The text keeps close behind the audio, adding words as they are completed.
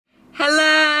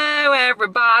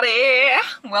everybody!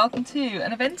 Welcome to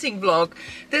an eventing vlog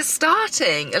that's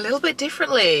starting a little bit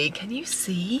differently. Can you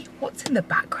see what's in the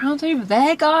background over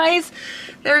there, guys?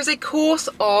 There is a course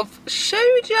of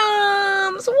show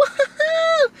jumps.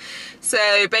 Woohoo!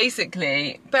 So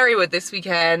basically, Berriewood this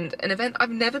weekend, an event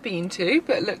I've never been to,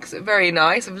 but it looks very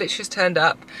nice. I've literally just turned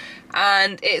up.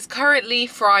 And it's currently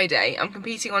Friday. I'm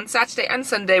competing on Saturday and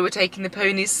Sunday. We're taking the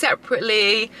ponies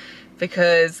separately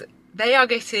because they are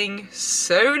getting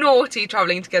so naughty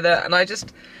travelling together, and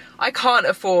I can't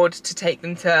afford to take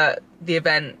them to the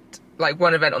event, like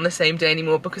one event on the same day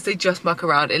anymore, because they just muck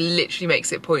around. It literally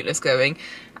makes it pointless going,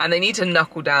 and they need to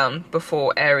knuckle down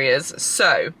before areas.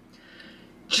 So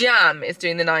Jam is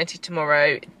doing the 90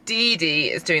 tomorrow, Dee Dee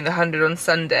is doing the 100 on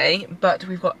Sunday, but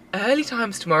we've got early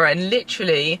times tomorrow, and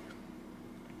literally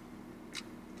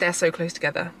they're so close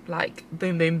together, like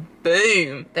boom, boom,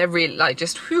 boom. They're really like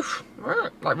just whew,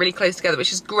 like really close together,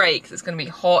 which is great because it's going to be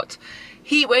hot.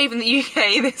 Heat wave in the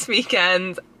UK this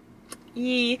weekend.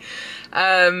 Yeah.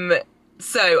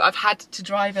 So I've had to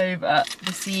drive over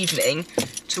this evening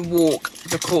to walk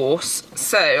the course.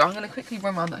 So I'm going to quickly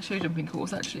run around that show jumping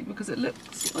course actually, because it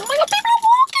looks, oh my god, people are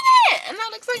walking it, and that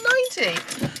looks like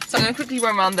 90. So I'm going to quickly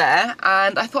run around there,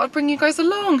 and I thought I'd bring you guys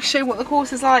along, show what the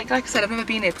course is like. Like I said, I've never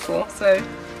been here before, so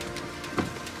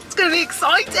it's gonna be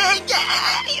exciting!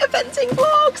 Yay! Eventing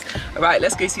vlogs! Alright,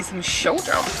 let's go see some show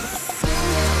jumps.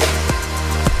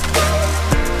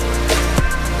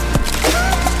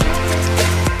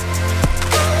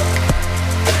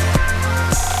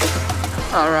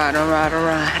 Alright.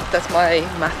 That's my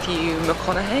Matthew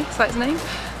McConaughey, is that his name?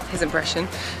 His impression.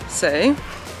 So,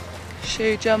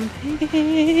 show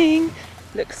jumping.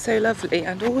 Looks so lovely,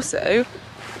 and also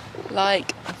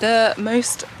like the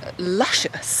most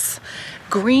luscious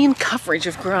green coverage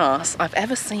of grass I've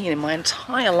ever seen in my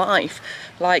entire life.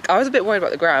 Like, I was a bit worried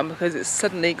about the ground because it's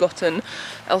suddenly gotten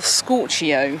El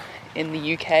Scorchio in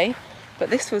the UK, but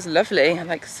this was lovely and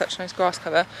like such nice grass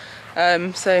cover.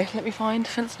 So let me find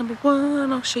fence number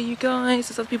 1. I'll show you guys.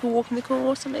 There's other people walking the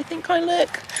course and they think I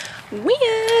look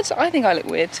weird. I think I look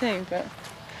weird too, but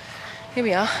here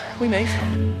we are, we move.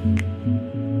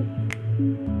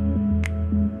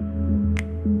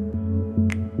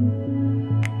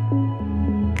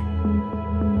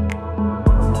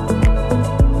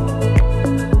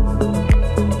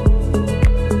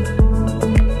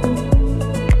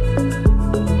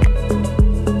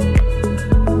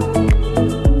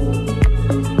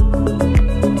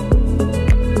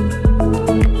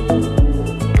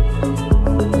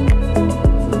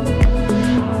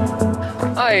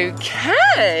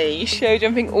 Okay, show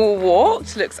jumping all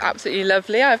walked, looks absolutely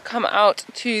lovely. I've come out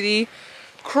to the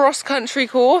cross-country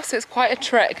course. It's quite a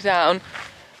trek down.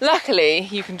 Luckily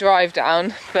you can drive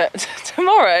down, but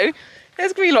tomorrow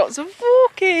there's gonna be lots of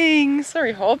walking.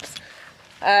 Sorry, Hobbs.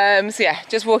 So yeah,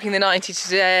 just walking the 90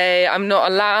 today. I'm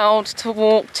not allowed to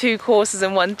walk 2 courses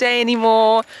in one day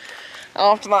anymore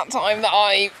after that time that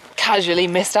I casually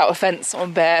missed out a fence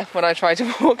on Bear when I tried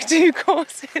to walk 2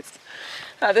 courses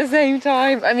at the same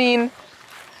time. I mean,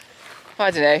 I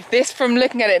don't know. This, from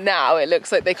looking at it now, it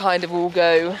looks like they kind of all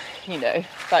go, you know,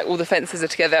 like all the fences are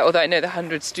together, although I know the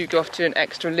 100s do go off to an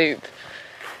extra loop.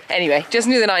 Anyway, just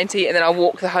do the 90 and then I'll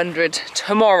walk the 100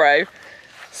 tomorrow.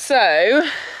 So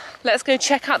let's go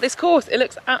check out this course. It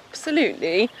looks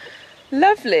absolutely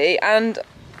lovely and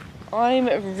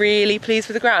I'm really pleased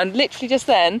with the ground. Literally just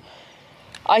then,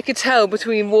 I could tell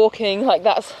between walking, like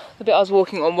that's the bit I was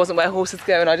walking on wasn't where horses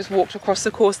go, and I just walked across the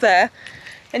course there.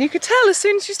 And you could tell as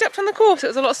soon as you stepped on the course, it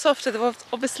was a lot softer. They've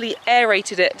obviously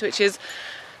aerated it, which is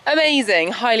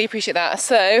amazing. Highly appreciate that.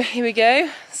 So here we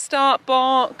go, start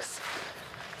box.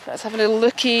 Let's have a little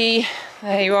looky.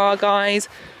 There you are, guys.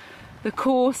 The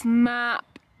course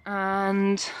map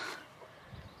and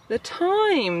the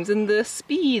times and the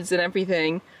speeds and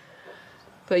everything.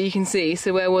 But you can see,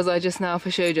 so where was I just now for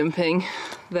show jumping?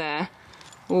 There,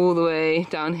 all the way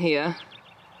down here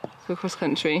for cross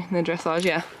country and then dressage.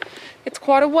 Yeah, it's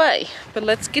quite a way, but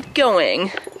let's get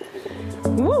going.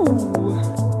 Woo!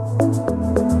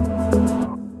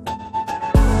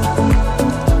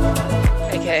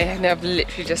 Okay, now I've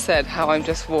literally just said how I'm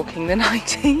just walking the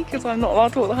 90 because I'm not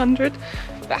allowed to walk the 100.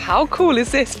 But how cool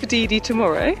is this for Dee Dee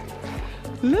tomorrow?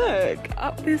 Look,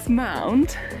 up this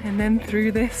mound and then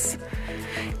through this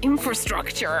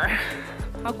infrastructure.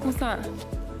 How cool is that?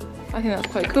 I think that's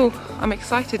quite cool. I'm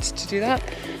excited to do that.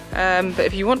 But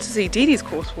if you want to see Dee Dee's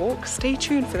course walk, stay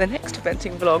tuned for the next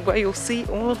eventing vlog where you'll see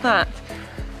all of that.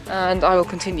 And I will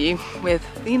continue with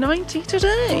the 90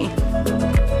 today.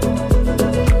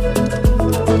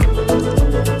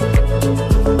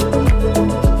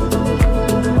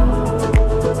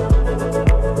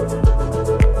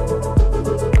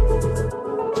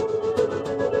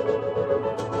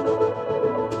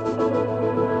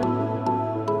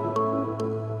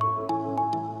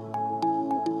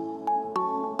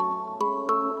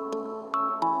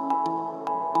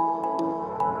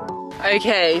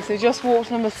 Okay, so just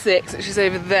walked number 6, which is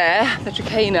over there, the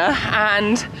Tricana,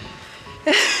 and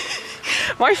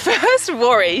my first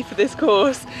worry for this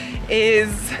course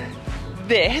is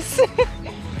this.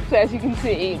 So as you can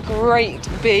see, great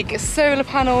big solar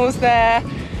panels there.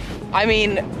 I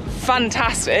mean,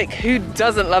 fantastic. Who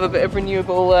doesn't love a bit of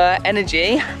renewable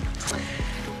energy?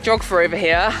 Geographer over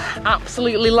here,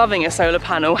 absolutely loving a solar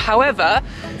panel. However,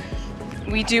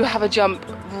 we do have a jump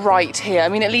right here. I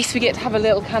mean, at least we get to have a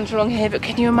little canter along here, but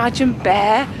can you imagine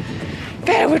Bear?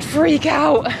 Bear would freak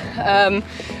out.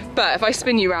 But if I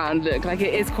spin you around, look, like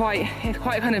it's quite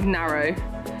kind of narrow.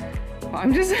 But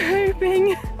I'm just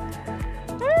hoping,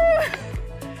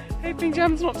 hoping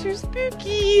Jam's not too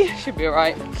spooky. Should be all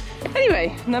right.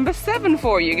 Anyway, number 7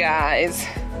 for you guys.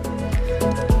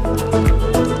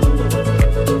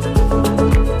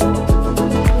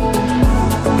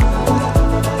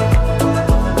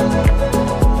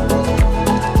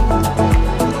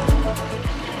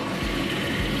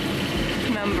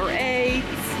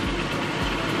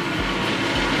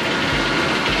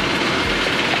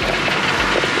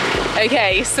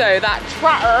 Okay, so that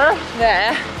tratter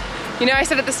there, you know I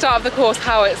said at the start of the course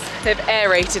how they've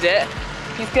aerated it.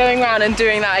 He's going around and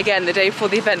doing that again the day before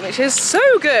the event, which is so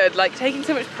good, like taking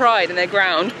so much pride in their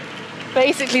ground.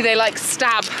 Basically they like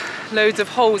stab loads of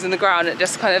holes in the ground and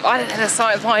just kind of, I don't know the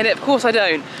science behind it, of course I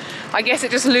don't. I guess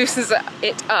it just loosens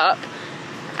it up,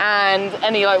 and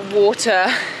any like water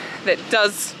that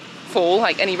does fall,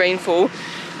 like any rainfall,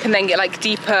 can then get like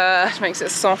deeper, makes it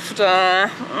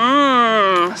softer.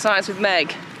 Science with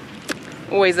Meg.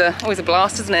 Always a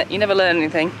blast, isn't it? You never learn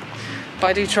anything. But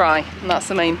I do try, and that's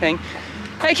the main thing.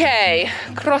 Okay,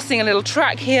 crossing a little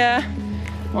track here.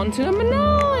 On to number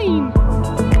 9.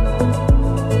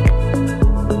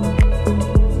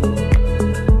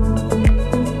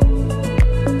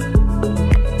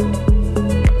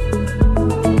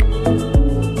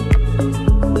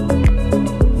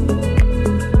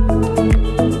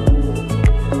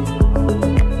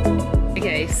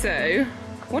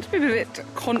 I want to be a bit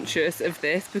conscious of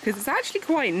this because it's actually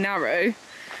quite narrow,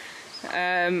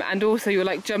 and also you're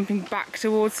like jumping back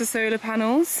towards the solar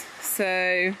panels,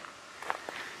 so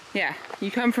yeah,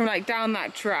 you come from like down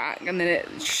that track and then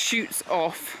it shoots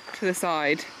off to the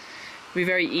side. It'll be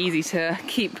very easy to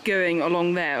keep going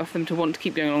along there, or for them to want to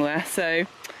keep going along there. So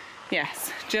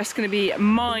yes, just going to be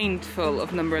mindful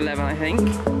of number 11, I think.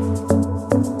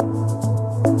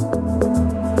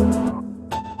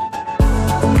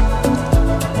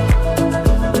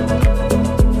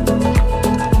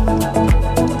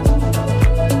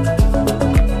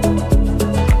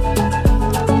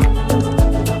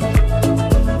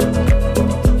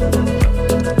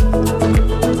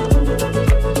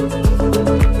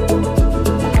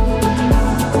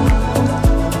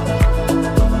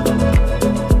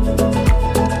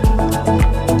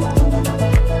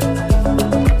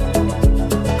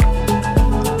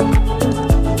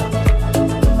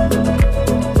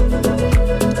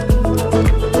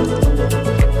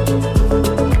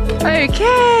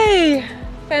 Okay,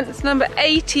 fence number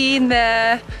 18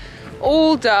 there,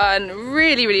 all done.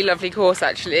 Really lovely course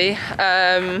actually.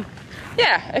 Yeah,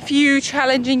 a few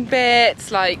challenging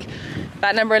bits, like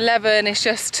that number 11 is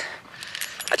just,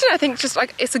 I don't know, I think just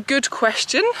like it's a good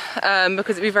question,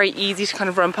 because it'd be very easy to kind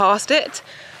of run past it.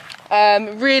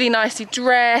 Really nicely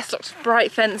dressed, lots of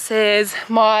bright fences.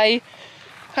 My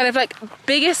kind of like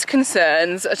biggest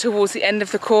concerns are towards the end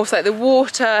of the course. Like the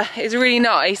water is really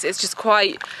nice, it's just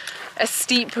quite a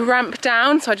steep ramp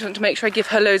down, so I just want to make sure I give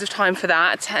her loads of time for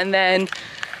that. And then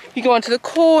you go onto the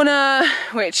corner,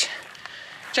 which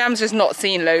Jam's just not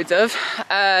seen loads of,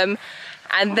 and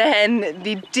then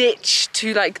the ditch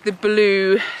to like the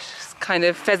blue kind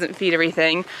of pheasant feedery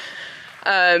thing.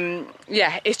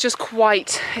 Yeah, it's just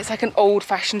quite, it's like an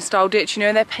old-fashioned style ditch, you know,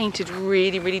 and they're painted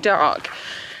really dark.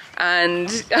 And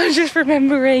I was just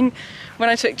remembering when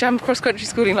I took Jam cross-country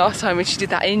schooling last time and she did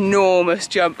that enormous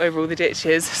jump over all the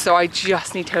ditches, so I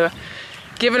just need to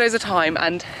give her loads of time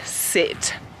and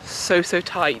sit so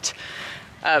tight,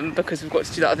 because we've got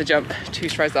to do that other jump 2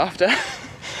 strides after.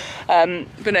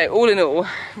 But no, all in all,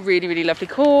 really lovely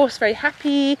course, very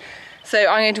happy. So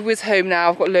I'm going to whiz home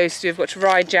now. I've got loads to do. I've got to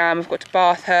ride Jam, I've got to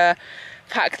bath her,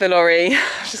 pack the lorry.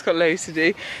 I've just got loads to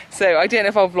do. So I don't know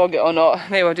if I'll vlog it or not.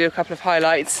 Maybe I'll do a couple of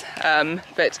highlights.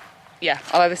 But yeah,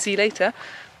 I'll either see you later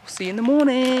or see you in the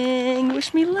morning.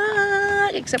 Wish me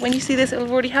luck. Except when you see this, it'll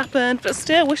have already happened. But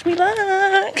still, wish me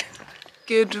luck.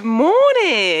 Good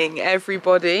morning,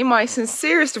 everybody. My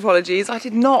sincerest apologies. I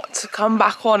did not come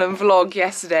back on and vlog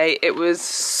yesterday. It was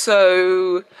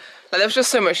so... like, there was just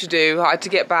so much to do. I had to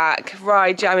get back,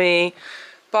 ride Jammy,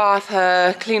 bath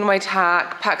her, clean my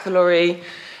tack, pack the lorry.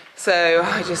 So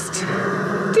I just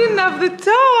didn't have the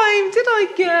time, did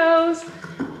I, girls?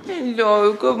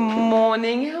 Hello, good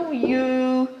morning, how are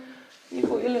you? You've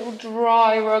got your little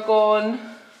dry rug on.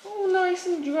 Oh, nice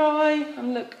and dry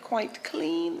and look quite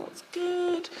clean, that's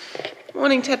good.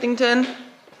 Morning, Teddington.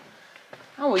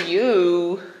 How are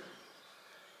you?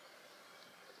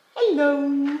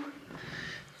 Hello.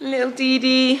 Little Dee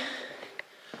Dee.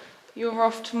 You're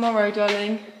off tomorrow,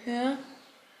 darling, yeah?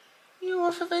 You're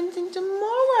off eventing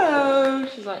tomorrow.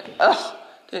 She's like, ugh,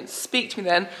 don't speak to me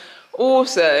then.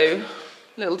 Also,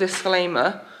 little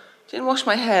disclaimer, didn't wash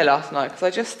my hair last night because I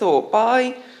just thought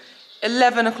by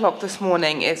 11 o'clock this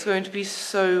morning it's going to be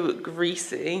so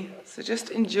greasy. So just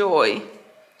enjoy.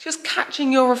 Just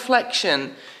catching your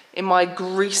reflection in my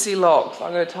greasy locks.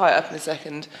 I'm going to tie it up in a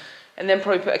second and then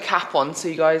probably put a cap on so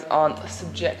you guys aren't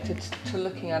subjected to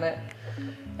looking at it.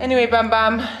 Anyway, Bam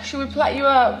Bam, should we plait you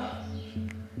up?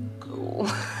 Cool.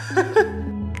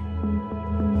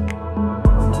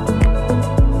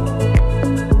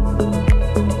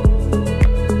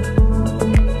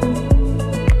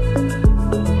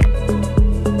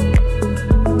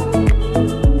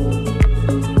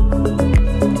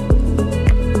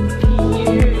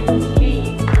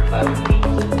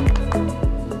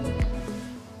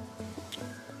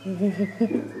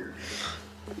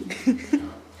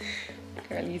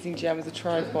 Currently using Jam as a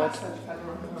tripod.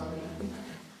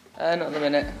 Not in a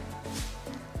minute.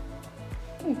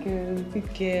 Good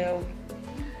girl.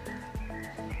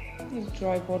 Little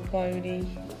tripod pony.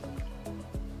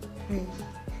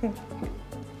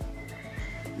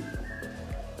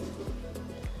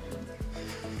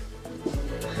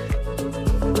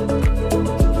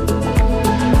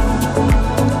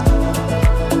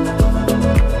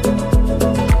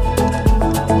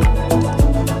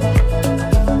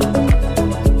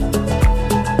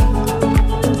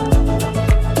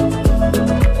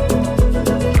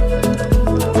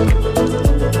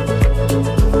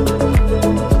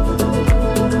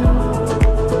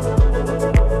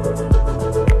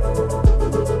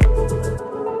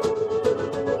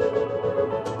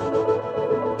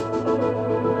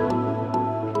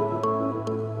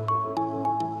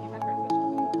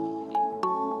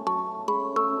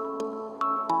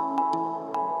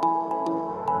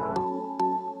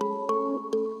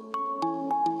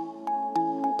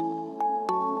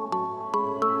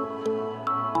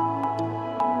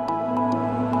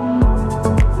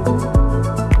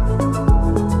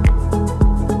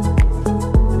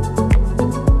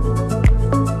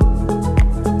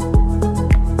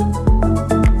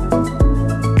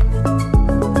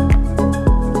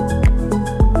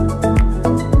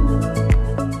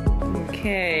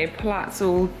 Plat's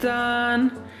all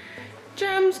done.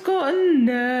 Jam's gotten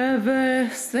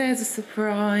nervous. There's a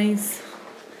surprise.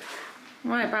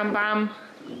 Right, Bam Bam.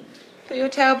 Put your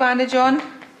tail bandage on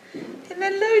and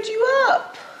then load you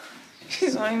up.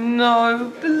 She's like,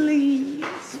 no, please.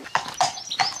 You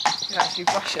can actually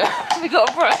brush her. Have we got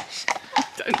a brush?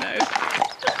 Don't know.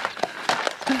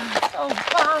 Oh,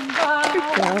 Bam Bam.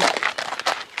 Good girl.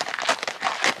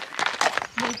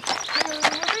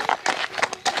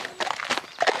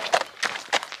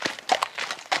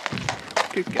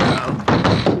 Good girl.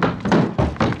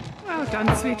 Well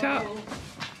done, sweetheart.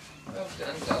 Well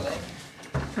done, darling.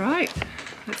 Right,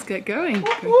 let's get going.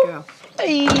 Good girl.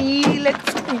 Hey,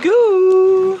 let's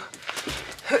go.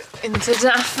 Into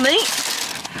Daphne.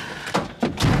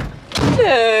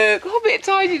 Look, Hobbit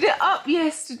tidied it up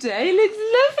yesterday. Looks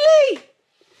lovely.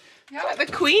 Yeah. Like the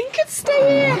Queen could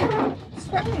stay here.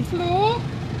 Swept the floor.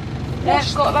 Yeah,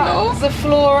 got that the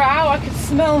floor out. I could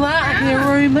smell that and the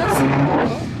aromas.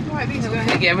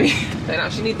 Yeah, we don't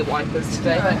actually need the wipers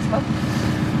today, thanks Mum.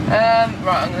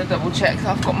 Right, I'm going to double check.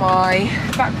 I've got my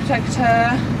back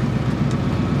protector.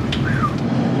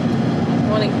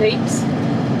 Morning peeps.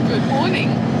 Good morning.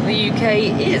 The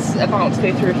UK is about to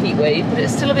go through a heat wave, but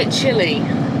it's still a bit chilly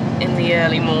in the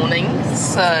early morning,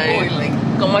 so Boiling.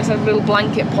 Got myself a little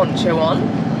blanket poncho on.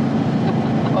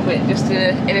 Of it just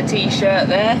in a t-shirt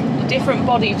there. Different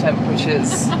body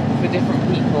temperatures for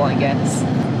different people, I guess.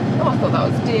 Oh, I thought that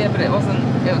was deer, but it wasn't.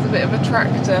 It was a bit of a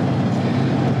tractor.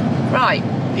 Right.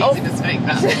 Easy to mistake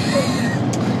that.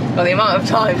 Well, the amount of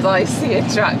times I see a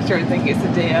tractor and think it's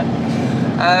a deer.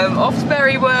 Off to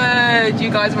Berriewood. You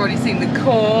guys have already seen the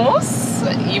course.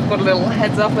 You've got a little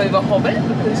heads up over Hobbit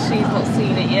because she's not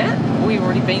seen it yet. We've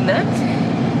already been there.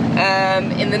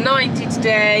 In the 90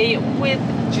 today with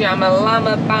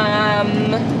Jamalama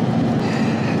Bam.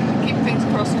 Keep things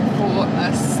crossed for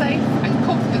a safe and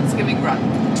confidence-giving run.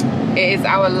 It is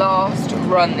our last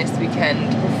run this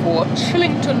weekend before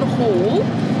Chillington Hall.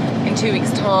 in 2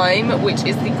 weeks' time, which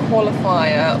is the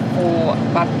qualifier for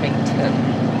badminton.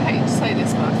 I hate to say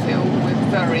this, but I feel we're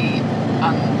very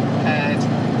unprepared.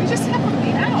 We just haven't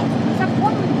been out. We've had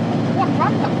one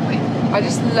run, haven't we? I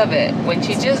just love it when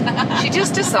she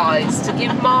just decides to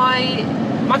give my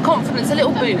confidence a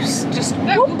little boost. Just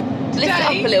No, whoop, lift it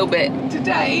up a little bit.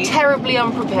 Today, Terribly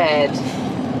unprepared.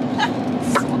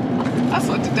 that's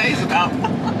what today's about.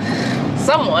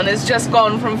 Someone has just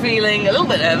gone from feeling a little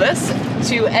bit nervous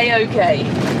to A-OK.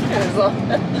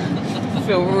 I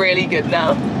feel really good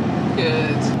now.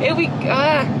 Good. It'll be,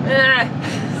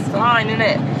 it's fine, isn't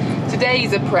it?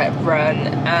 Today's a prep run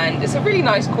and it's a really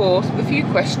nice course with a few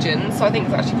questions, so I think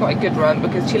it's actually quite a good run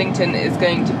because Chillington is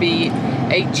going to be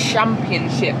a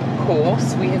championship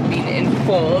course, we have been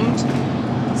informed.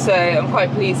 So I'm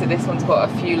quite pleased that this one's got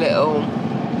a few little,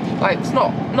 like, it's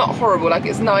not horrible, like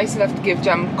it's nice enough to give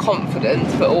Jam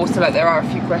confidence, but also like there are a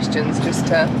few questions just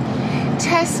to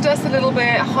test us a little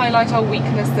bit, highlight our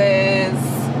weaknesses.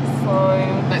 So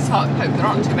Let's hope there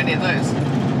aren't too many of those.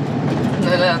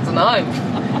 I don't know.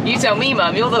 You tell me,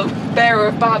 Mum, you're the bearer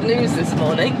of bad news this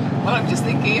morning. Well, I'm just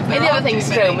thinking if there Any are other things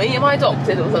too to tell many, me? Am I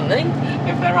adopted or something?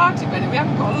 if there are too many, we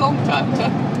haven't got a long time to.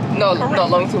 Not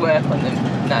long to work on them.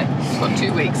 No. We've got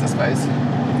 2 weeks, I suppose.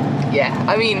 Yeah.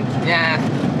 I mean, yeah.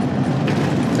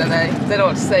 Don't know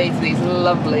what to say to these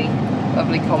lovely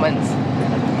comments.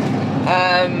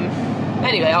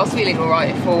 Anyway, I was feeling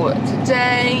alright for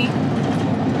today.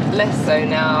 Less so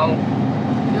now.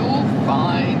 You're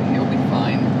fine. You'll be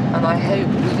fine. And I hope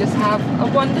we just have a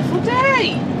wonderful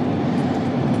day.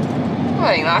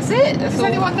 I think that's it. That's Is all.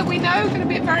 anyone that we know going to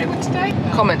be at Berriewood today?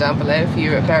 Comment down below if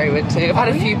you're at Berriewood too. I've had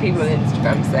a few people on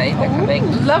Instagram say they're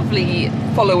coming. Lovely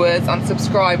followers and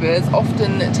subscribers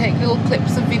often take little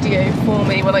clips of video for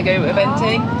me when I go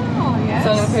eventing. Oh, yes.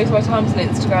 So I'm going to post my times on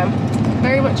Instagram.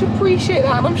 Very much appreciate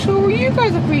that, and I'm sure you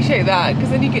guys appreciate that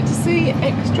because then you get to see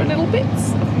extra little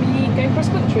bits of me going cross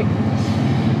country.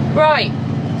 Right.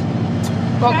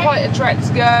 Got quite a trek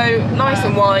to go, nice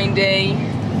and windy.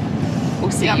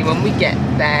 We'll see you when we get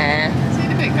there. See you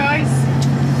in a bit, guys.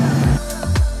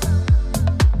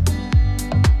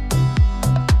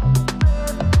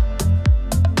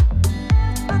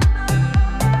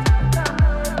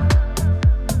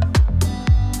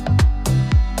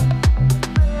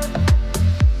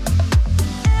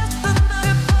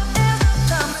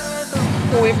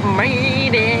 We've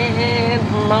made it.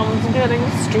 Mum's getting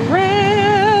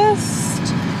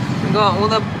stressed. We got all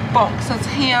the boxes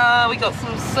here. We got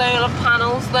some solar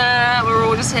panels there. We're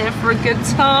all just here for a good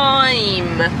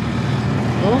time.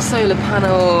 More solar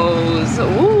panels.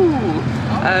 Ooh.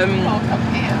 Up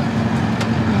here.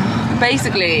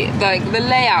 Basically, like the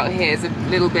layout here is a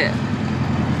little bit.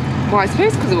 Well, I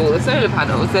suppose because of all the solar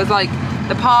panels. There's like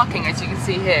the parking, as you can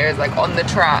see here, is like on the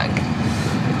track.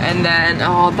 And then,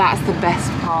 oh, that's the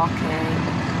best parking.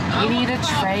 You need a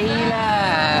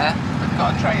trailer. We've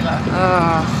got a trailer.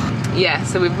 Oh, yeah,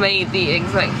 so we've made the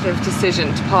executive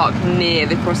decision to park near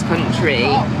the cross country.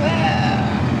 Up there.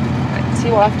 See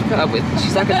what I have to put up with.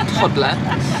 She's like a toddler.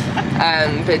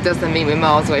 But it doesn't mean we're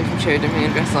miles away from showjumping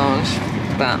and dressage.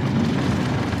 But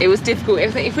it was difficult.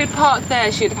 If we'd parked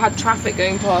there, she'd have had traffic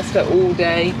going past her all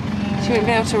day. She wouldn't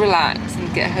be able to relax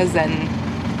and get her zen.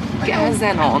 Get her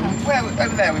zen on. Where,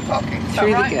 over there we're parking.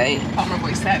 Through right? the gate. I can't remember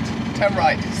what you said. Turn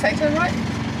right. Did you say turn right?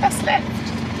 That's left.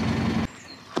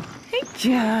 Hey,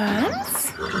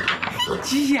 Jams. Hey,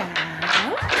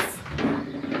 Jams.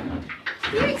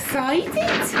 You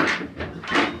excited?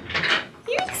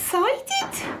 You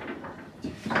excited?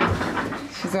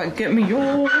 She's like, get me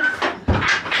your.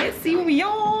 Let's see what we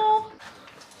are.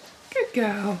 Good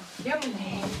girl.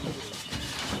 Yummy.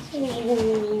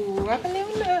 Ooh, have a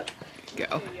little look.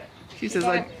 Girl. She says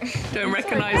I don't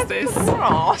recognise this.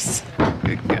 Grass.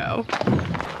 Good girl.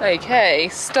 Okay,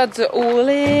 studs are all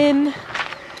in.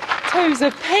 Toes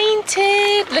are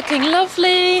painted, looking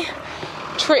lovely.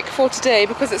 Trick for today,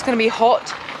 because it's going to be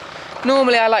hot.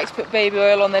 Normally I like to put baby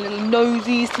oil on their little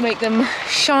nosies to make them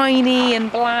shiny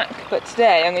and black, but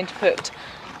today I'm going to put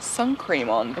sun cream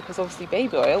on because obviously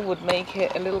baby oil would make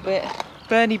it a little bit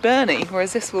burny,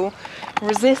 whereas this will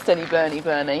resist any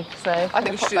burny. So I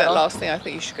think we should do that last thing. I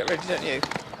think you should get ready, don't you?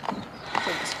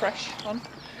 So it's fresh on.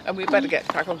 And we better get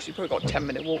back on because you've probably got a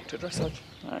 10-minute walk to dressage.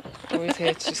 Right, always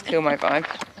here to just kill my vibe.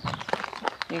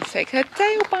 Need to take her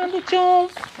tail bandage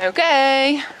off.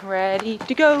 Okay, ready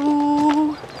to go.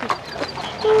 Ooh.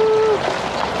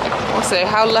 Also,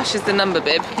 how lush is the number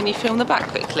bib? Can you film the back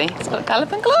quickly? It's got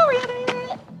Gallop and Glory on it.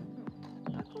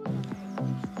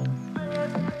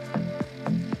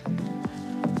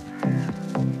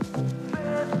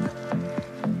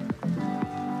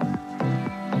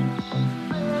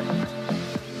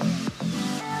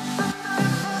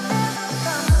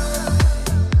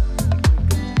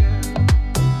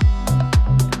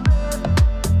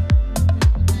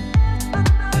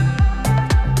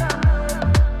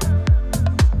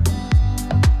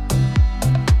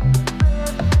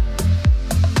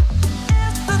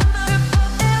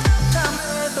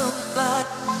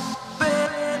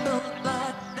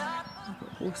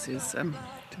 horses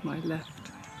to my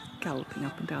left, galloping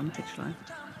up and down the hedge line.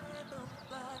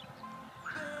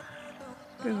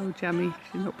 Good old Jammy,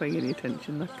 she's not paying any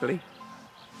attention, luckily.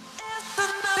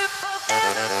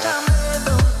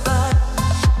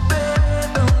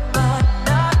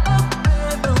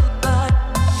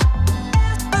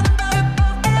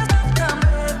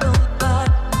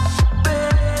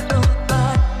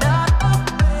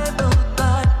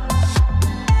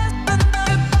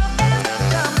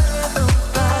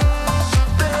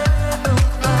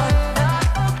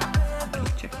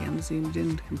 Zoomed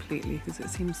in completely because it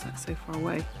seems like so far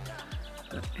away,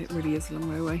 but it really is a long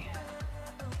way away.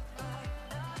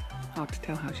 Hard to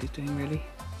tell how she's doing really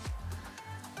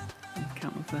on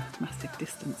account of the massive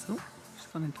distance. Oh, she's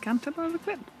gone into canter by the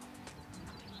clip.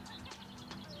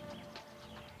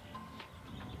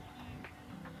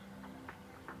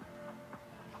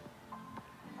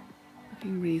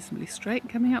 Looking reasonably straight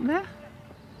coming up there.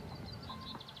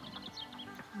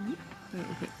 A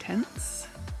little bit tense.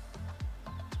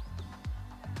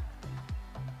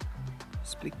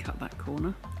 Possibly cut that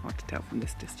corner. Hard to tell from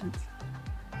this distance.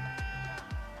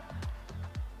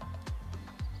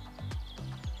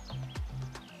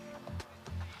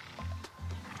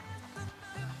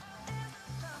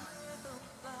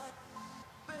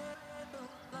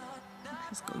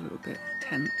 She's got a little bit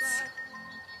tense.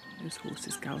 Those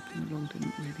horses galloping along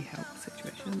didn't really help the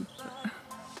situation.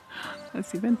 But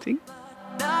that's eventing.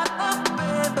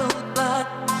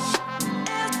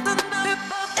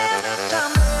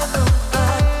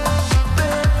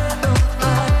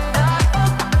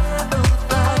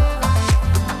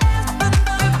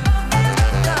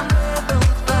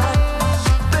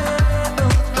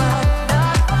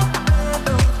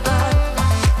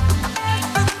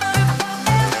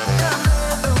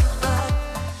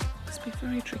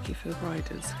 For the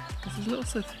riders, because there's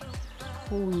lots of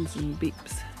horns and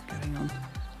beeps going on.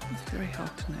 It's very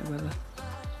hard to know whether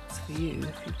it's for you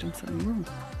if you've done something wrong.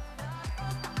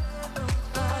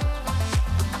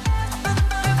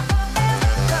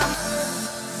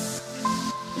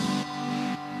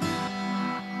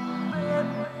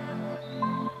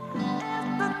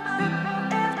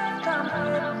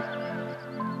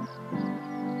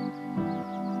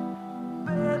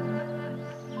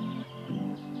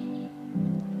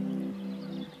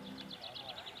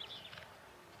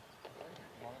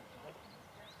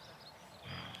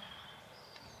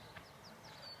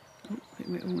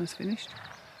 We're almost finished,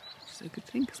 which is a good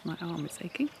thing because my arm is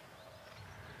aching.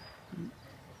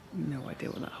 No idea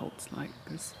what that holds like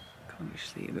because I can't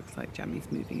actually see. It looks like Jammy's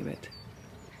moving a bit.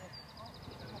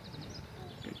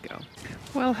 Good girl.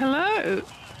 Well, hello.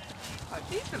 Quite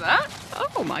pleased with that.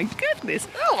 Oh my goodness.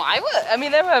 Oh my word. I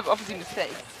mean, there were obviously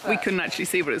mistakes. We couldn't actually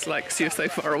see what it's like because you're so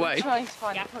far away. I'm trying to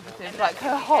find the positive. Like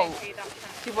her halt,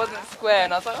 she wasn't square,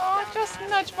 and I was like, oh, just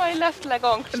nudge my left leg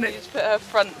on because she just put her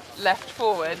front left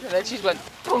forward, and then she just went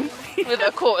boom with her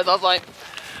quarters. I was like,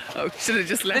 oh, should have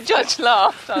just left. The judge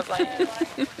laughed. I was like,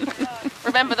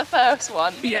 remember the first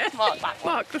one? Yeah. Mark that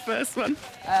one. Mark the first one.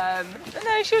 But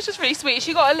no, she was just really sweet.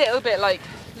 She got a little bit like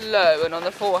low and on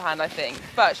the forehand, I think,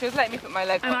 but she was letting me put my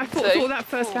leg on. And I thought that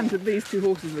first canter, these two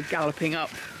horses were galloping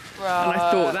up. Right. And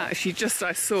I thought that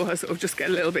I saw her sort of just get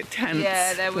a little bit tense.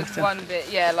 Yeah, there was one bit,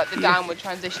 yeah, like the downward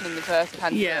transition in the first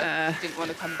canter. Yeah. She didn't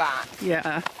want to come back.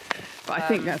 Yeah. But I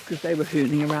think that's because they were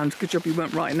hooning around. Good job you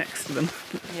weren't right next to them.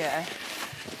 Yeah.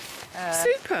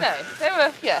 Super. No, they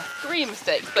were, 3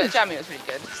 mistakes, but Jammy was really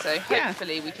good. So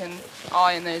hopefully we can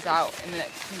iron those out in the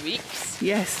next few weeks.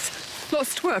 Yes.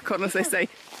 Lots to work on, as they say.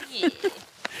 Yeah.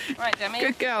 Right, Jammy.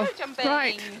 Good girl. Showjumping.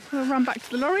 Right, we'll run back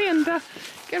to the lorry and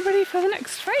get ready for the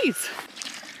next phase.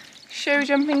 Show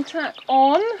jumping tack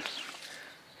on.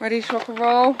 Ready to rock and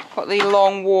roll. Got the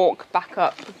long walk back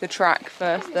up the track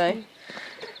first though.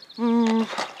 I'm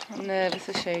nervous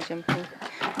of show jumping.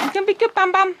 It's gonna be good,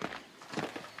 Bam Bam.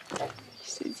 She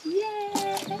says,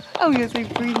 yeah. Oh, you're so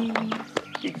pretty.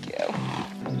 Good girl.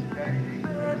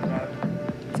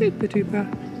 Super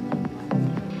duper.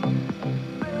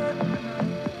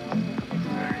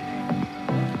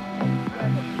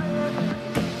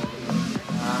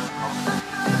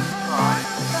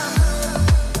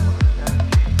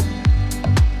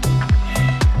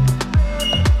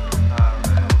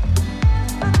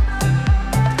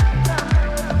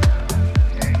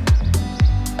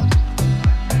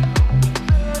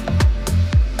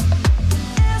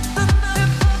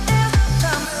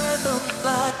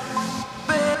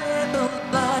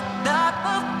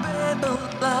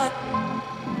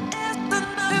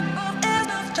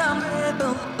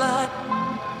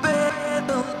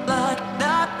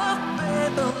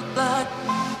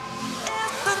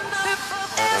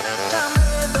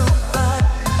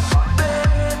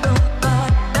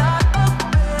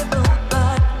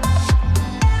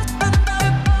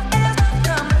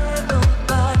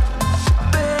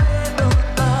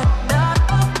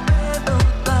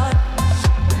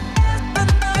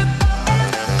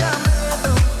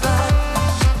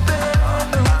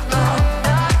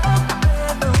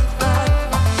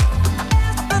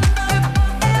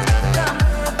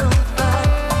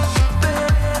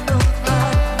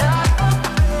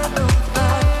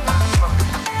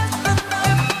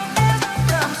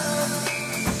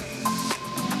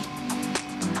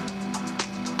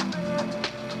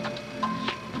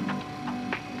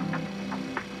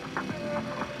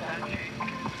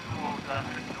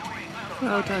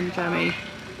 Well done, Jammy. I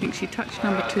think she touched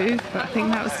number 2, but I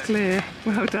think that was clear.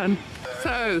 Well done.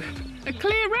 So, a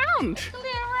clear round.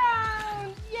 Clear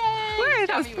round! Yay! Well,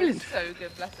 that was Jammy brilliant. so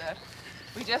good, bless her.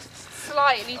 We just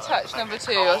slightly touched number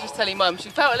 2. I was just telling Mum, she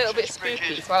felt a little bit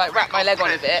spooky, so I like wrapped my leg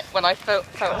on a bit when I felt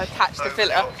her catch the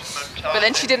filler. But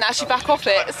then she didn't actually back off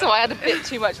it, so I had a bit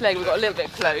too much leg. We got a little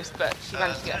bit close, but she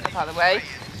managed to get herself out of the way.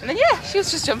 And then yeah, she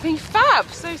was just jumping fab.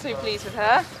 So pleased with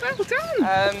her. Well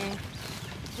done.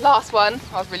 Last one,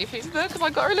 I was really pleased with her because I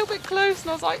got her a little bit close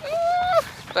and I was like, ah!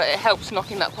 But it helped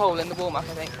knocking that pole in the warm-up,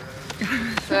 I think.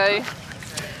 So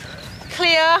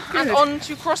clear and on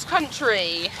to cross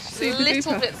country. It's a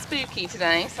little bit spooky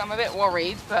today, so I'm a bit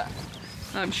worried, but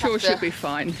I'm sure she'll be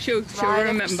fine. She'll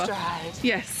remember.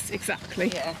 Yes, exactly.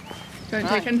 Yeah. Don't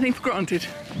take anything for granted.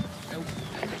 Nope.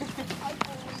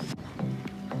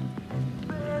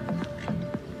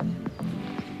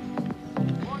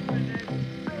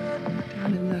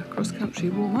 Down in the cross country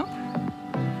warm up. Not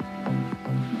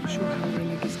sure how many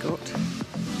leg he's got.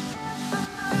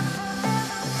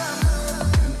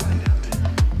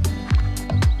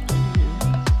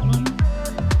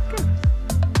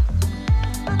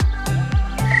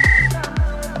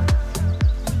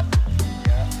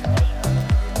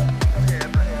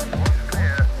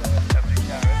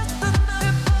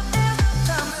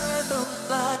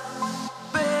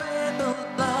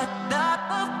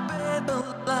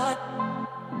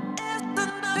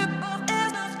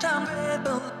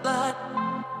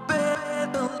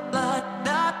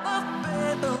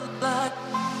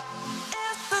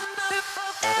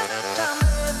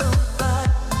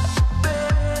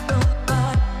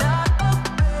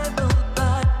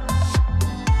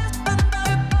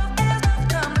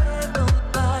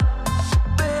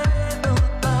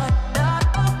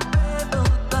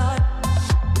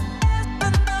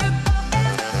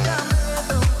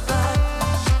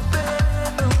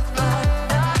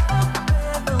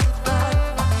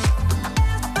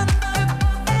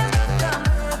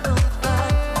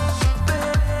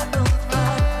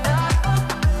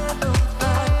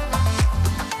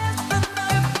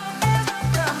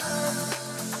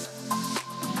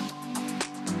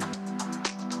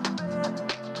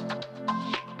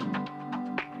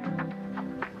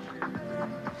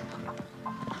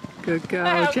 Good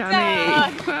girl,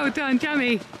 Jammy. Well done,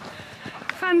 Jammy.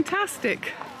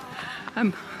 Fantastic.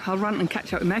 I'll run and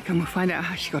catch up with Meg and we'll find out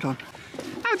how she got on.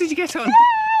 How did you get on?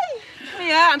 Yay!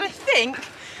 Yeah, and I think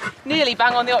nearly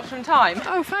bang on the optimum time.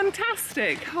 Oh,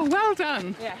 fantastic. Oh, well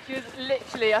done. Yeah, she was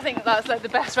literally, I think that's like the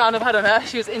best round I've had on her.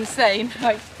 She was insane.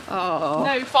 Like,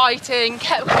 no fighting,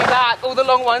 kept coming back. All the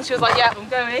long ones, she was like, yeah, I'm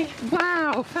going.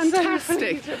 Wow,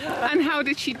 fantastic. And how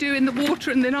did she do in the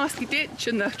water and the nasty ditch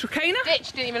and the trachena?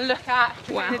 Ditch didn't even look at,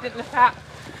 wow. Didn't look at.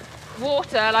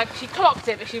 Water, like she clocked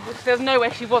it, but there was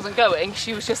nowhere she wasn't going.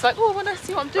 She was just like, oh, I want to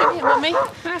see what I'm doing here, Mummy.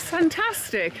 That's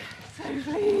fantastic. So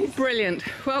pleased. Brilliant.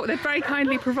 Well, they've very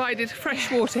kindly provided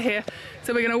fresh water here,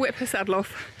 so we're going to whip her saddle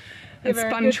off and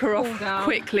sponge her off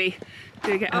quickly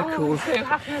to get her cool. So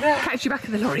happy with her. Catch you back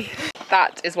in the lorry.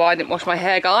 That is why I didn't wash my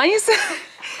hair, guys.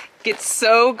 Gets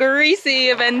so greasy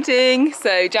eventing.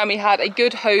 So Jammy had a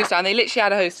good hose down. They literally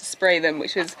had a hose to spray them,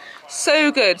 which was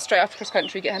so good. Straight after cross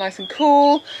country, get her nice and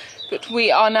cool. But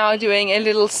we are now doing a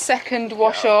little second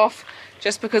wash off,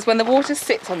 just because when the water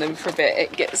sits on them for a bit,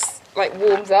 it gets like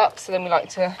warms up. So then we like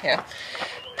to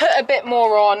put a bit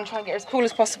more on, try and get her as cool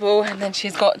as possible. And then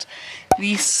she's got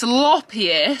the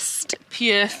sloppiest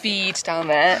PureFeed down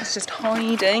there. It's just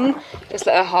hiding. Just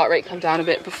let her heart rate come down a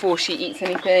bit before she eats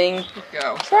anything. Good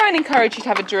girl. Try and encourage you to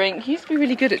have a drink. You used to be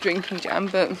really good at drinking, Jam,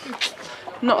 but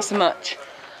not so much.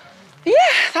 Yeah,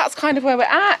 that's kind of where we're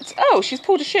at. Oh, she's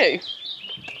pulled a shoe.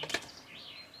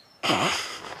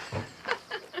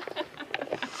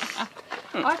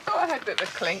 I thought I heard a bit of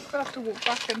a clink, but I have to walk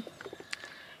back and...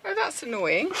 Oh, that's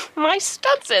annoying. My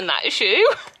stud's in that shoe.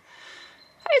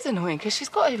 That is annoying because she's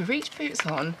got her reach boots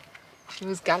on. She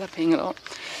was galloping a lot.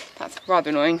 That's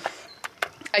rather annoying.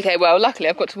 Okay, well, luckily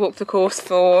I've got to walk the course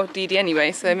for Dee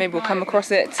anyway, so maybe we'll come across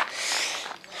it.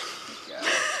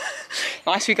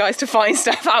 Nice for you guys to find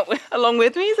stuff out along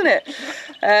with me, isn't it?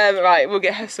 Right, we'll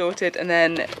get her sorted and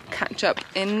then catch up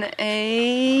in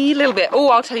a little bit. Oh,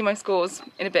 I'll tell you my scores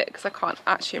in a bit because I can't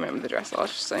actually remember the dressage,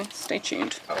 so stay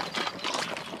tuned.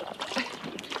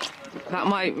 That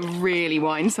might really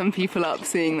wind some people up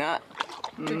seeing that.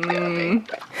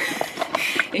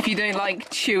 If you don't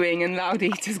like chewing and loud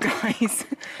eaters, guys,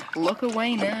 look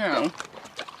away now.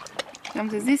 Sam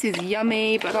says this is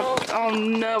yummy, but oh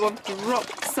no, I've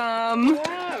dropped some.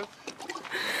 Wow.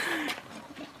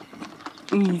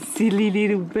 You silly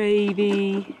little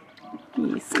baby.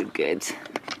 You're so good.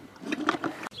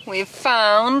 We've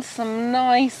found some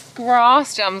nice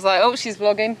grass. Jam's like, oh, she's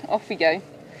vlogging. Off we go.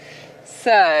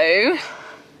 So,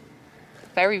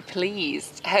 very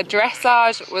pleased. Her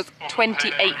dressage was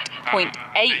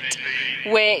 28.8,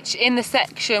 which in the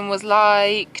section was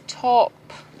like top,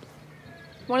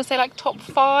 I want to say like top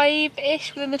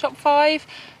 5-ish, within the top 5.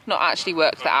 Not actually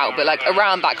worked that out, but like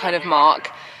around that kind of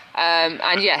mark.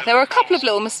 And yeah, there were a couple of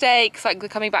little mistakes, like the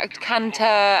coming back to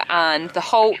canter and the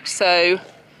halt, so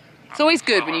it's always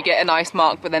good when you get a nice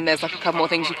mark, but then there's like a couple more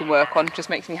things you can work on. Just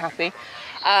makes me happy.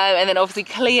 And then obviously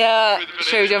clear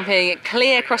show jumping,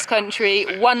 clear cross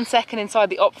country, 1 second inside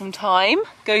the optimum time.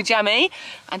 Go Jammy.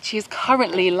 And she is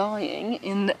currently lying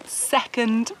in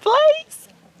 2nd place,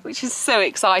 which is so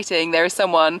exciting. There is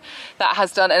someone that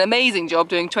has done an amazing job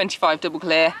doing 25 double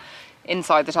clear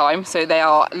inside the time. So they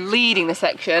are leading the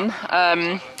section.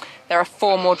 There are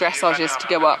 4 more dressages to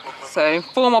go up. So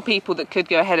 4 more people that could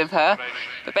go ahead of her.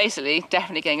 But basically,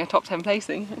 definitely getting a top 10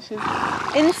 placing, which is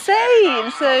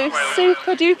insane. So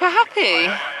super duper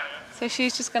happy. So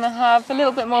she's just gonna have a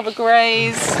little bit more of a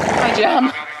graze. Hi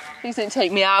Jam, please don't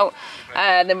take me out.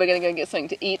 And then we're gonna go and get something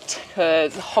to eat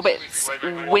because Hobbit's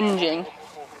whinging.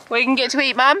 Where you can get to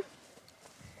eat, Mum?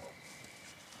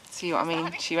 See what I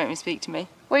mean? She won't even speak to me.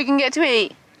 Where you can get to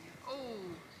eat?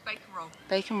 Bacon roll.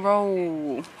 Bacon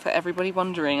roll, for everybody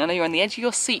wondering. I know you're on the edge of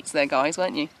your seats there, guys,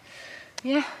 weren't you?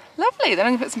 Yeah, lovely. Then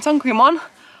I'm gonna put some sun cream on.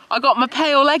 I got my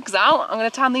pale legs out. I'm gonna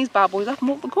tan these bad boys up and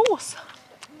walk the course.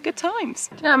 Good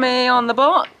times. Jammy on the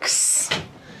box.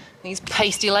 These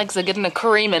pasty legs are getting a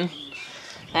creaming.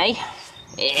 Hey?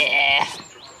 Yeah.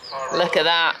 Look at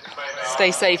that. Stay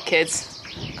safe, kids.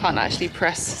 Can't actually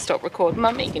press stop record.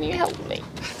 Mummy, can you help me?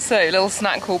 So, little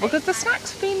snack haul, because the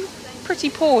snacks have been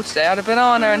pretty poor today. I had a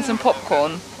banana and some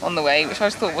popcorn on the way, which I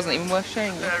just thought wasn't even worth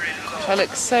showing you. Which I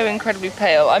look so incredibly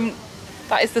pale.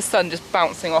 That is the sun just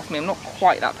bouncing off me. I'm not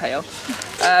quite that pale.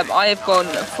 I have gone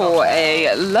for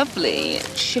a lovely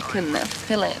chicken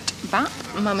fillet bap.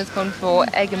 Mum has gone for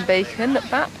egg and bacon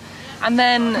bap. And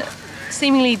then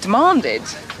seemingly demanded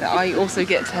that I also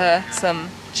get her some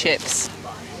chips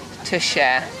to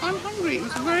share. I'm hungry. It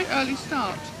was a very early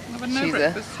start. She's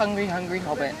a hungry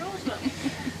hobbit.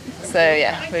 So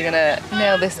yeah, we're gonna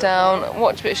nail this down,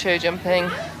 watch a bit of show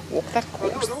jumping, walk that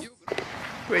course.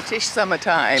 British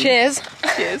summertime. Cheers.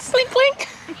 Cheers. Clink clink.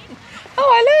 Oh,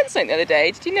 I learned something the other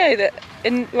day. Did you know that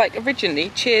originally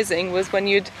cheersing was when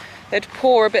they'd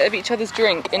pour a bit of each other's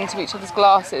drink into each other's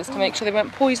glasses to make sure they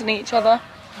weren't poisoning each other.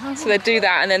 So they'd do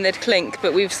that and then they'd clink,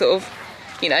 but we've sort of,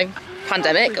 you know,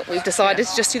 pandemic, we've decided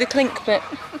to just do the clink bit.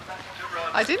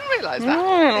 I didn't realise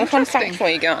that. Fun fact for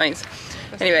you guys.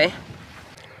 Anyway.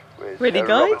 Ready,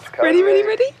 guys?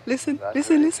 Ready? Listen.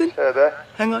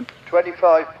 Hang on.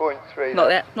 25.3. Not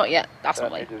yet. Not yet. That's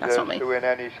not me. That's not me. To win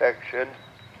any section.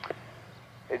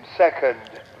 In 2nd,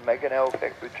 Megan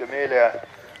Elphick with Jamelia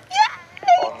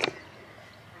on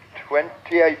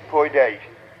 28.8.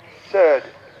 3rd.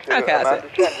 Okay, that's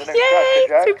it. Yay!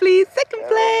 So please, 2nd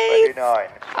place.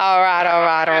 Alright.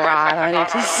 I need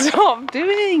to stop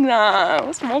doing that.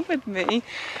 What's wrong with me?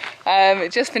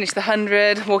 Just finished the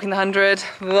 100, walking the 100.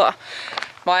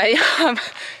 I'm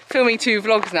filming 2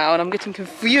 vlogs now and I'm getting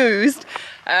confused.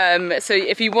 So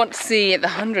if you want to see the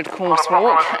 100 course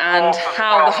walk and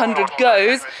how the 100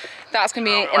 goes, that's going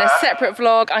to be in a separate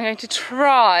vlog. I'm going to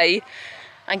try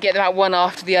and get them out one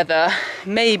after the other,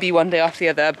 maybe one day after the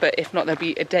other, but if not, there'll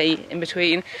be a day in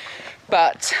between.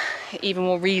 But even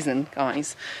more reason,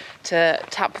 guys, to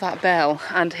tap that bell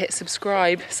and hit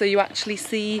subscribe so you actually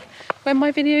see when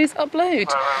my videos upload.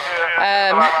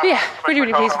 Yeah,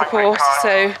 really pleased with the course.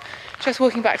 So just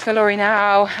walking back to the lorry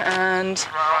now and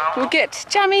we'll get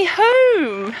Jammy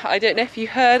home. I don't know if you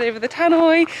heard over the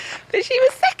tannoy, but she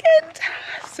was 2nd.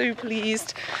 So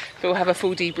pleased. We'll have a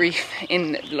full debrief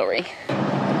in the lorry.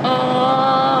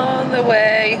 On the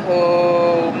way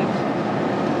home.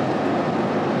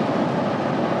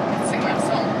 Sing that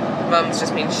song. Mum's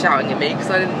just been shouting at me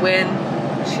because I didn't win.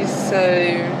 She's so,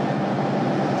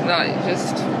 like,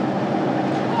 just,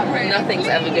 nothing's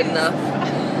ever good enough.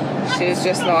 She's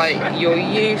just like, you're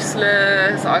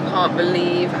useless, I can't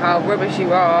believe how rubbish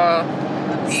you are.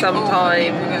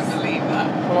 Sometimes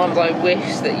I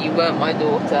wish that you weren't my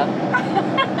daughter.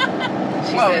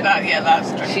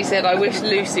 That's true. She said, I wish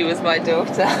Lucy was my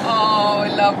daughter. Oh, I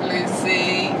love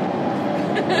Lucy.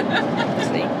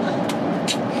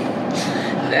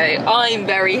 So I'm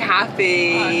very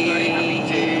happy.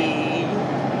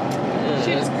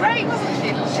 She was great, wasn't she?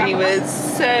 She was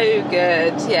so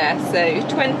good. Yeah, so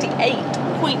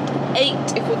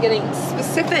 28.8 if we're getting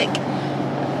specific.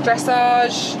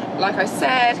 Dressage, like I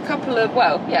said, a couple of,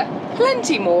 well, yeah,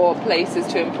 plenty more places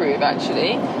to improve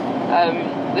actually.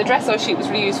 The dressage sheet was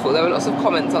really useful. There were lots of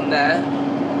comments on there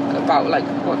about like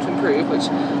what to improve, which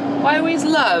I always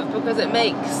love because it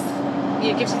makes,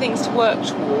 it gives you things to work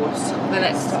towards the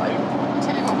next time. I'll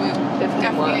tell you what we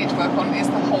definitely need to work on is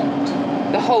the halt.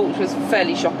 The halt was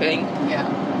fairly shocking. Yeah.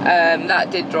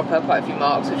 That did drop her quite a few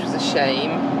marks, which was a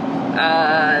shame.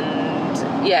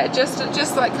 And yeah,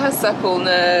 just like her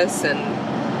suppleness and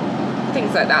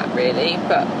things like that really,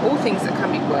 but all things that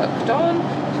can be worked on.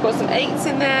 She's got some 8s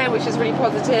in there, which is really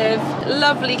positive.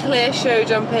 Lovely clear show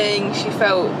jumping. She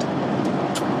felt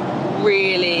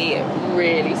really,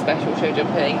 really special show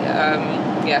jumping.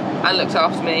 Yeah, and looked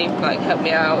after me, like helped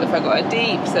me out if I got her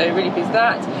deep, so really pleased with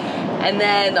that. And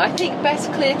then I think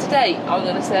best clear to date, I'm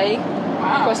going to say.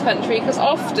 Wow. Cross country, because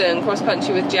often cross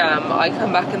country with Jam, I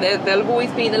come back and there'll have always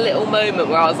been a little moment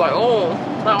where I was like, oh,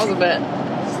 that was a bit.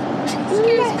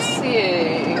 Excuse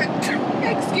me.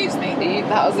 Excuse me.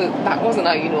 That wasn't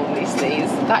how you normally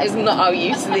sneeze. That is not how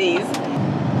you sneeze.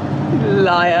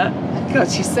 Liar.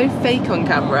 God, she's so fake on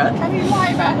camera. Can you lie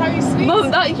about how you sneeze?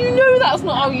 Mum, you know that's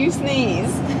not how you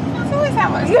sneeze. That's always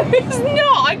how I sneeze. No, it's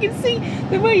not. I can see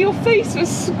the way your face was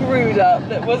screwed up.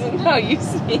 That wasn't how you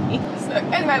sneeze. So,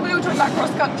 anyway, we were talking about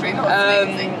cross country, not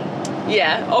sneezing.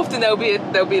 Yeah, often there'll be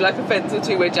like a fence or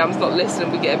two where Jam's not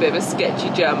listening. We get a bit of a sketchy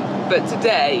jump. But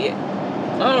today,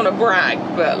 I don't want to brag,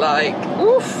 but like,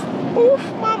 oof,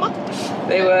 mama,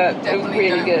 they were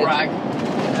really good. Brag.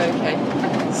 Okay,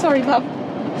 sorry, mum.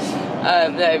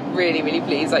 No, really, really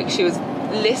pleased. Like, she was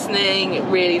listening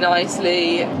really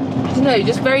nicely. I don't know,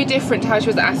 just very different to how she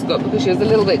was at Ascot, because she was a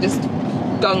little bit just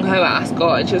gung-ho at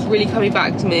Ascot, and she was really coming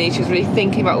back to me. She was really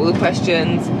thinking about all the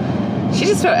questions. She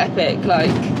just felt epic.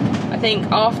 Like, I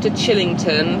think after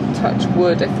Chillington, touch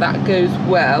wood, if that goes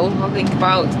well, I'll think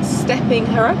about stepping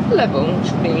her up a level,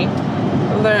 which would be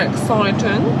very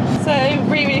exciting. So,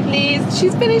 really, really pleased.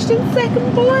 She's finished in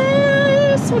 2nd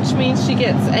place, which means she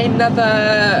gets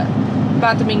another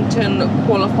badminton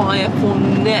qualifier for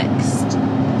next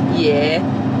year,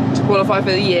 to qualify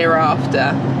for the year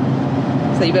after.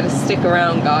 So you better stick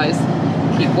around, guys.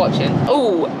 Keep watching.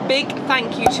 Oh, big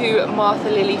thank you to Martha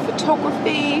Lily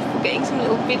Photography for getting some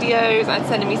little videos and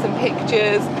sending me some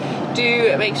pictures.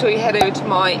 Do make sure you head over to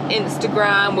my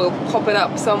Instagram. We'll pop it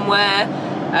up somewhere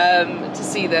to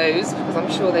see those, because I'm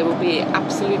sure they will be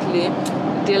absolutely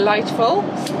delightful.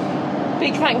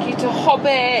 Big thank you to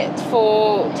Hobbit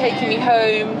for taking me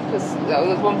home, because there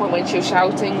was one point when she was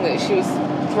shouting that she was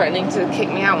threatening to kick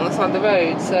me out on the side of the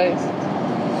road, so.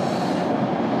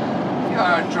 You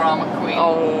are a drama queen.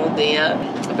 Oh dear.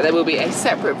 But there will be a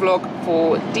separate vlog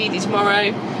for Dee Dee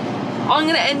tomorrow. I'm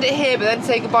going to end it here, but then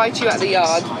say goodbye to you at the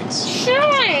yard.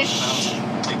 Shush!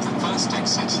 Take the first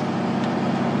exit.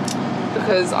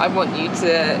 Because I want you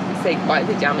to say goodbye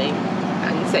to Jammy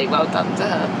and say well done to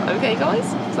her. Okay, guys?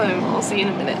 So I'll see you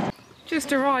in a minute.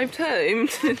 Just arrived home.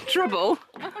 Trouble.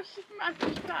 Oh, she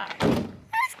managed that.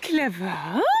 That's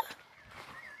clever.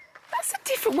 That's a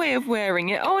different way of wearing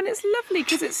it. Oh, and it's lovely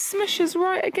because it smushes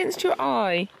right against your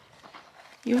eye.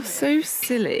 You're so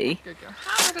silly. Good girl.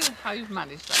 I don't know how you've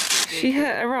managed that. She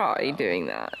hurt her eye doing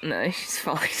that. No, she's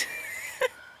fine.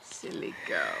 Silly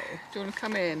girl. Do you want to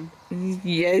come in?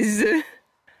 Yes.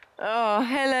 Oh,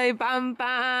 hello, Bam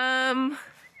Bam.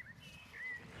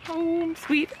 Home,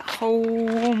 sweet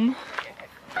home.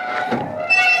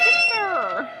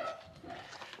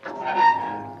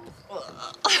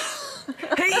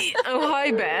 Hey, oh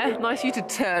hi Bear. Nice of you to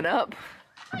turn up.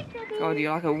 God,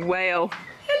 you're like a whale.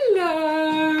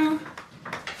 Hello.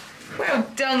 Well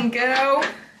done, girl.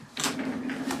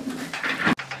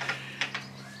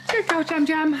 Good girl, Jam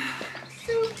Jam.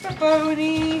 Super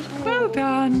Boney. Well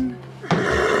done.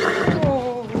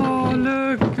 Oh,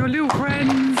 look, your little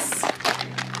friends.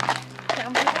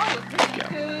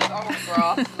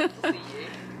 Oh,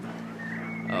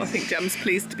 I think Jam's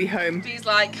pleased to be home. She's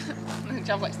like,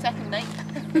 Jam's like second mate.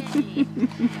 Hey,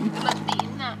 good luck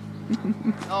eating that.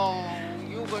 Oh,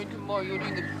 you're going tomorrow. You're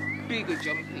doing the bigger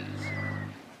jumpies.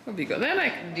 What have you got there,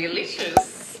 Meg?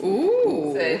 Delicious.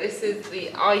 Ooh. So this is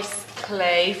the ice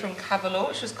clay from Cavalor,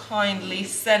 which was kindly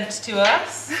sent to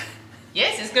us.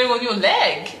 Yes, it's going on your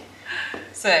leg.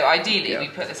 So ideally we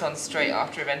put this on straight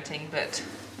after eventing, but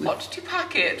not to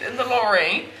pack it in the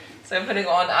lorry. So I'm putting it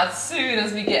on as soon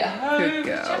as we get home. Good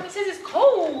girl. Jammy says it's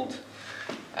cold.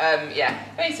 Yeah,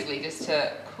 basically just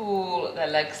to cool their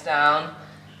legs down,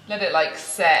 let it like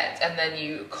set, and then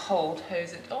you cold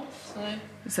hose it off.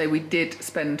 So we did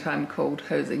spend time cold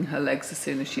hosing her legs as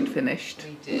soon as she'd finished.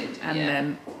 We did, and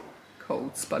then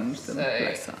cold sponged them. So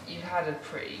bless her. you had a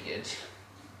pretty good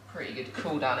pretty good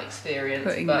cool down experience.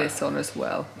 Putting this on as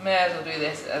well. May as well do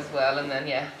this as well, and then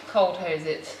yeah, cold hose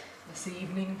it this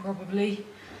evening probably.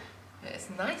 It's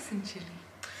nice and chilly.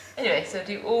 Anyway, so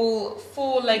do all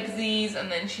 4 legsies,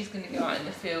 and then she's going to go out in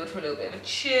the field for a little bit of a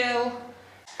chill.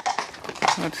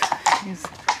 God, she's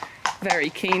very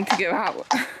keen to go out.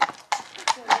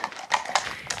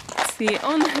 See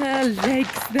on her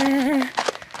legs there.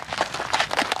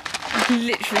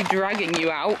 Literally dragging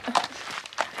you out.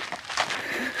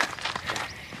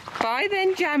 Bye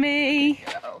then, Jammy.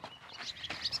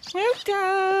 Well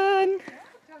done.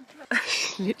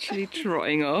 Literally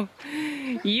trotting off.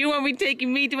 You won't be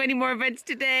taking me to any more events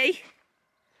today.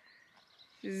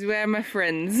 This is where my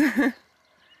friends. Well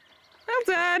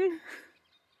done.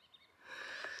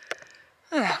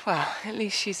 Well, at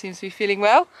least she seems to be feeling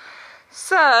well.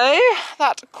 So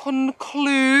that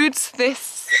concludes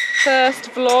this first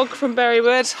vlog from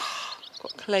Berriewood. I've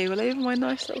got clay all over my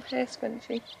nice little hair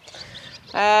scrunchie.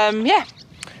 Yeah,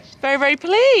 very, very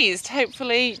pleased.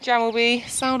 Hopefully Jam will be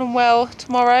sound and well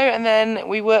tomorrow, and then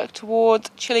we work towards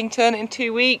Chillington in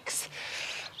 2 weeks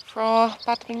for our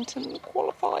badminton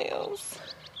qualifiers.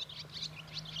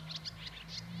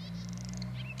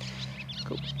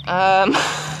 Cool.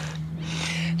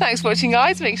 Thanks for watching,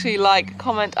 guys. Make sure you like,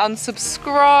 comment and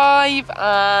subscribe,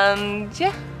 and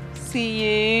yeah,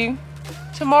 see you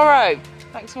tomorrow.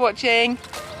 Thanks for watching.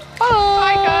 Bye.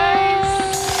 Bye, guys.